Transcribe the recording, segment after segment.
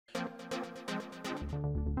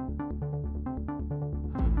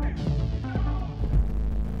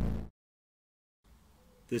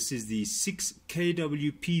This is the 6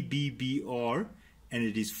 kWpBBR, and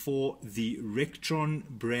it is for the Rectron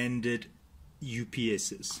branded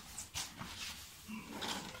UPSs.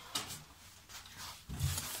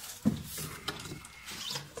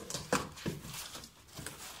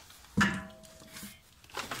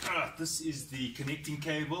 This is the connecting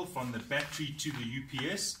cable from the battery to the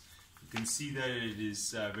UPS. You can see that it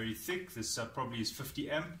is very thick. This probably is 50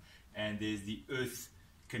 amp, and there's the earth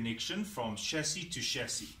connection from chassis to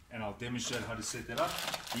chassis, and I'll demonstrate how to set that up.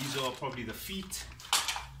 These are probably the feet.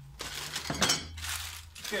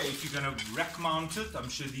 Okay, if you're going to rack mount it, I'm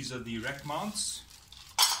sure these are the rack mounts.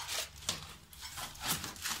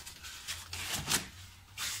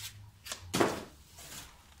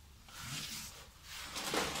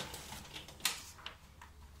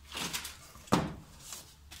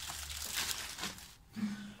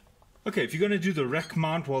 Okay, if you're going to do the rack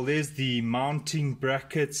mount, well, there's the mounting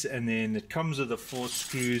brackets, and then it comes with the 4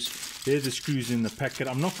 screws. There's the screws in the packet.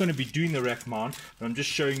 I'm not going to be doing the rack mount, but I'm just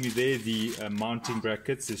showing you there the mounting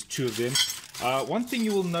brackets. There's 2 of them. One thing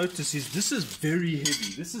you will notice is this is very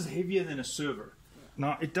heavy. This is heavier than a server.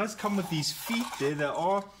 Now, it does come with these feet. There they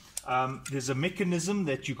are. There's a mechanism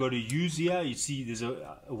that you've got to use here. You see there's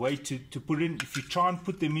a way to put in. If you try and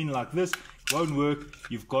put them in like this, it won't work.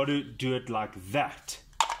 You've got to do it like that.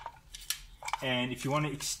 And if you want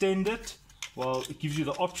to extend it, well, it gives you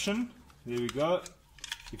the option. There we go.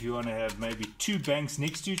 If you want to have maybe 2 banks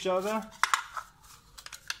next to each other.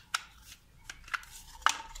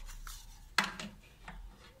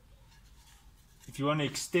 If you want to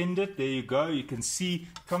extend it, there you go. You can see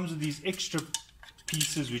it comes with these extra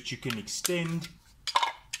pieces which you can extend.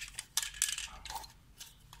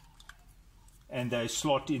 And they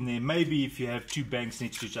slot in there. Maybe if you have 2 banks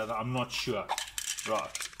next to each other, I'm not sure.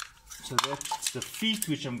 Right. So that's the feet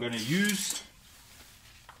which I'm going to use.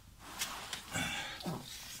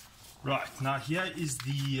 Right, now here is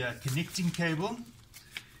the connecting cable.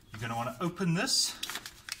 You're going to want to open this.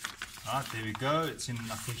 Right, there we go. It's in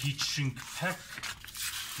like a heat shrink pack.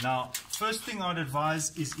 Now, first thing I'd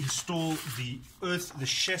advise is install the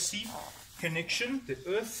chassis connection, the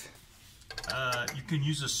earth. You can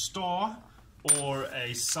use a star or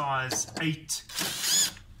a size 8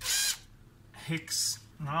 hex.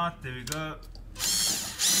 Right, there we go.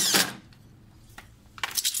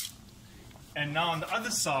 And now on the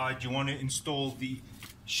other side, you want to install the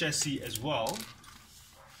chassis as well.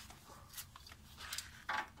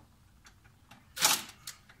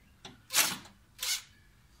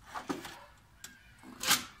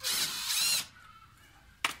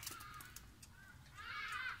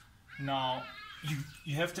 Now,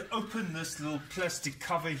 you have to open this little plastic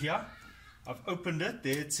cover here. I've opened it.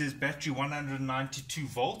 There it says battery 192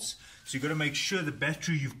 volts. So you've got to make sure the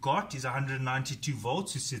battery you've got is 192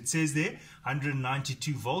 volts. It says there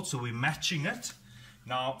 192 volts, so we're matching it.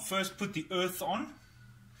 Now first put the earth on.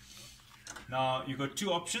 Now you've got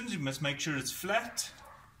 2 options. You must make sure it's flat.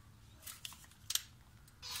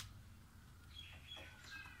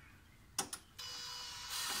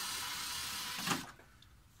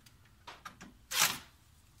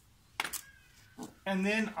 And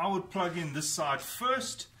then I would plug in this side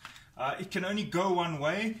first. It can only go one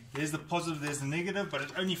way. There's the positive, there's the negative, but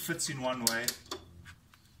it only fits in one way.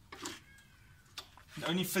 It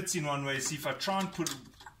only fits in one way. See, if I try and put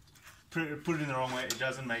it in the wrong way, it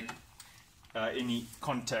doesn't make any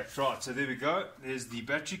contact. Right, so there we go. There's the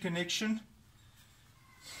battery connection.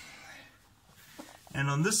 And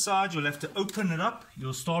on this side, you'll have to open it up.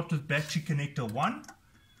 You'll start with battery connector 1.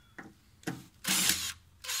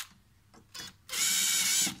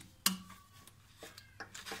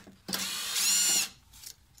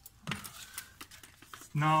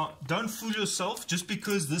 Now, don't fool yourself. Just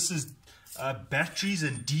because this is batteries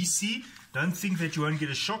and DC, don't think that you won't get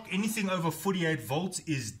a shock. Anything over 48 volts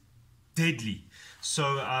is deadly.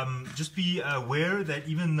 So just be aware that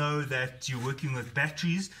even though that you're working with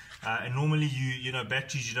batteries, and normally you know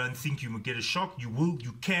batteries, you don't think you will get a shock. You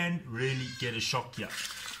can really get a shock here.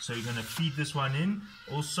 So you're going to feed this one in.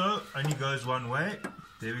 Also, only goes one way.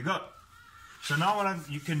 There we go. So now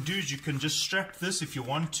what you can do is you can just strap this if you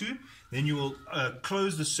want to. Then you will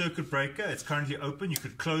close the circuit breaker. It's currently open. You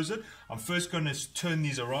could close it. I'm first going to turn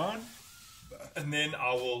these around, and then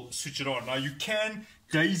I will switch it on. Now you can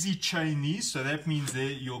daisy chain these, so that means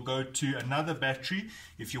there you'll go to another battery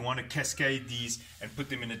if you want to cascade these and put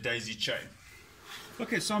them in a daisy chain.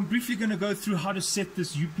 Okay, so I'm briefly going to go through how to set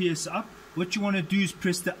this UPS up. What you want to do is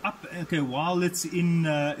press the up. Okay, while it's in,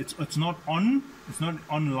 it's not on, it's not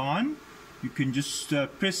online. You can just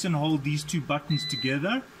press and hold these 2 buttons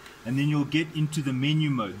together, and then you'll get into the menu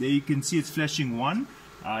mode. There you can see it's flashing 1.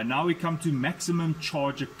 Now we come to maximum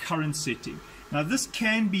charger current setting. Now this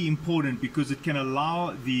can be important because it can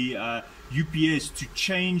allow the UPS to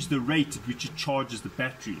change the rate at which it charges the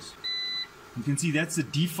batteries. You can see that's the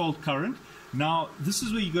default current. Now this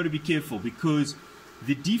is where you got to be careful, because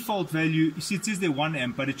the default value, you see it says there 1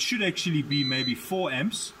 amp, but it should actually be maybe 4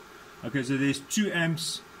 amps. Okay, so there's 2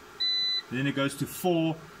 amps, then it goes to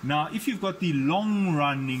 4. Now if you've got the long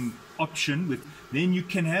running option, then you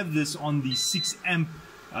can have this on the 6 amp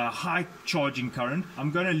high charging current.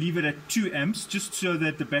 I'm going to leave it at 2 amps just so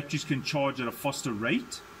that the batteries can charge at a faster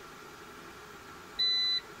rate.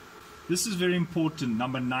 This is very important,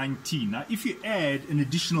 number 19. Now if you add an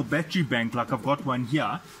additional battery bank, like I've got one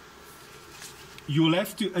here, you'll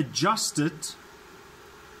have to adjust it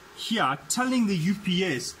here, telling the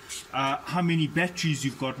UPS how many batteries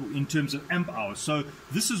you've got in terms of amp hours. So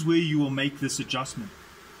this is where you will make this adjustment.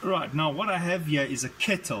 Right, now what I have here is a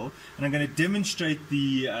kettle, and I'm going to demonstrate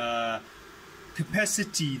the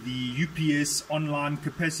capacity, the UPS online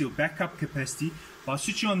capacity or backup capacity, by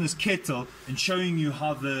switching on this kettle and showing you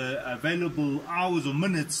how the available hours or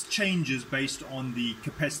minutes changes based on the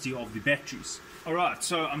capacity of the batteries. Alright,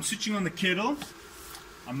 so I'm switching on the kettle.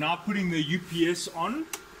 I'm now putting the UPS on.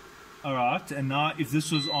 Alright, and now if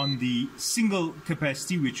this was on the single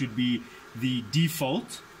capacity, which would be the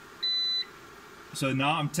default, so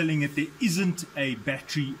now I'm telling it there isn't a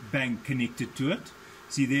battery bank connected to it.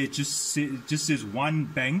 See there, it just says 1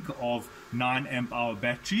 bank of 9 amp hour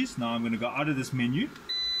batteries. Now I'm going to go out of this menu.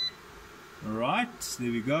 Alright,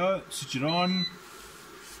 there we go, switch it on.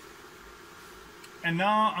 And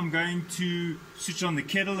now I'm going to switch on the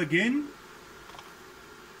kettle again.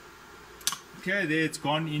 Okay, there it's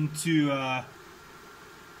gone into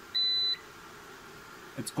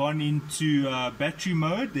battery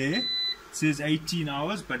mode there. It says 18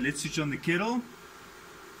 hours, but let's switch on the kettle.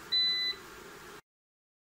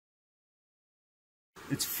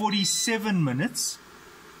 It's 47 minutes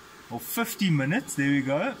or 50 minutes. There we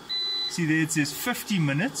go. See there it says 50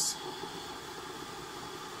 minutes.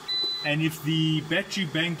 And if the battery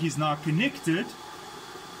bank is now connected,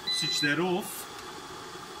 switch that off.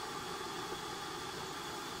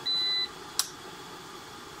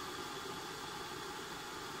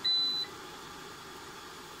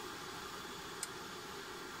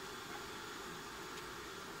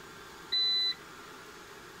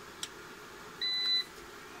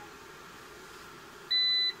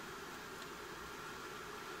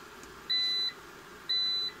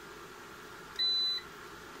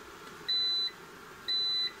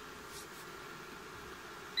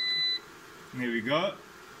 There we go,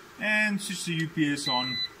 and switch the UPS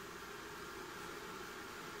on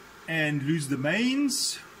and lose the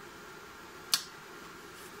mains.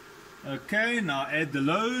 Okay, now add the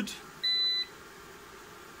load.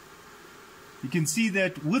 You can see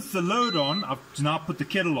that with the load on, I've now put the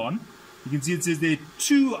kettle on. You can see it says there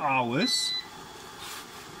 2 hours.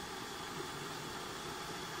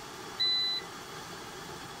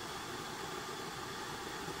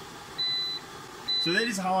 So that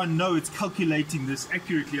is how I know it's calculating this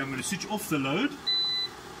accurately. I'm going to switch off the load.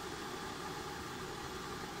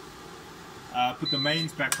 Put the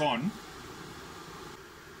mains back on.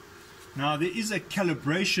 Now there is a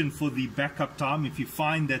calibration for the backup time. If you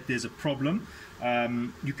find that there's a problem,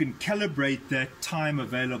 you can calibrate that time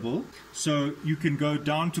available. So you can go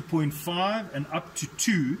down to 0.5 and up to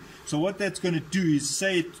 2. So what that's going to do is,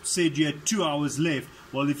 say it said you had 2 hours left.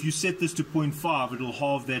 Well, if you set this to 0.5, it'll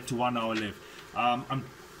halve that to 1 hour left. I'm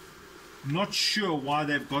not sure why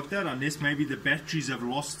they've got that, unless maybe the batteries have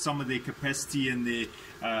lost some of their capacity and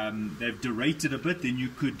they've derated a bit. Then you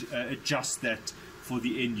could adjust that for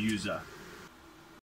the end user.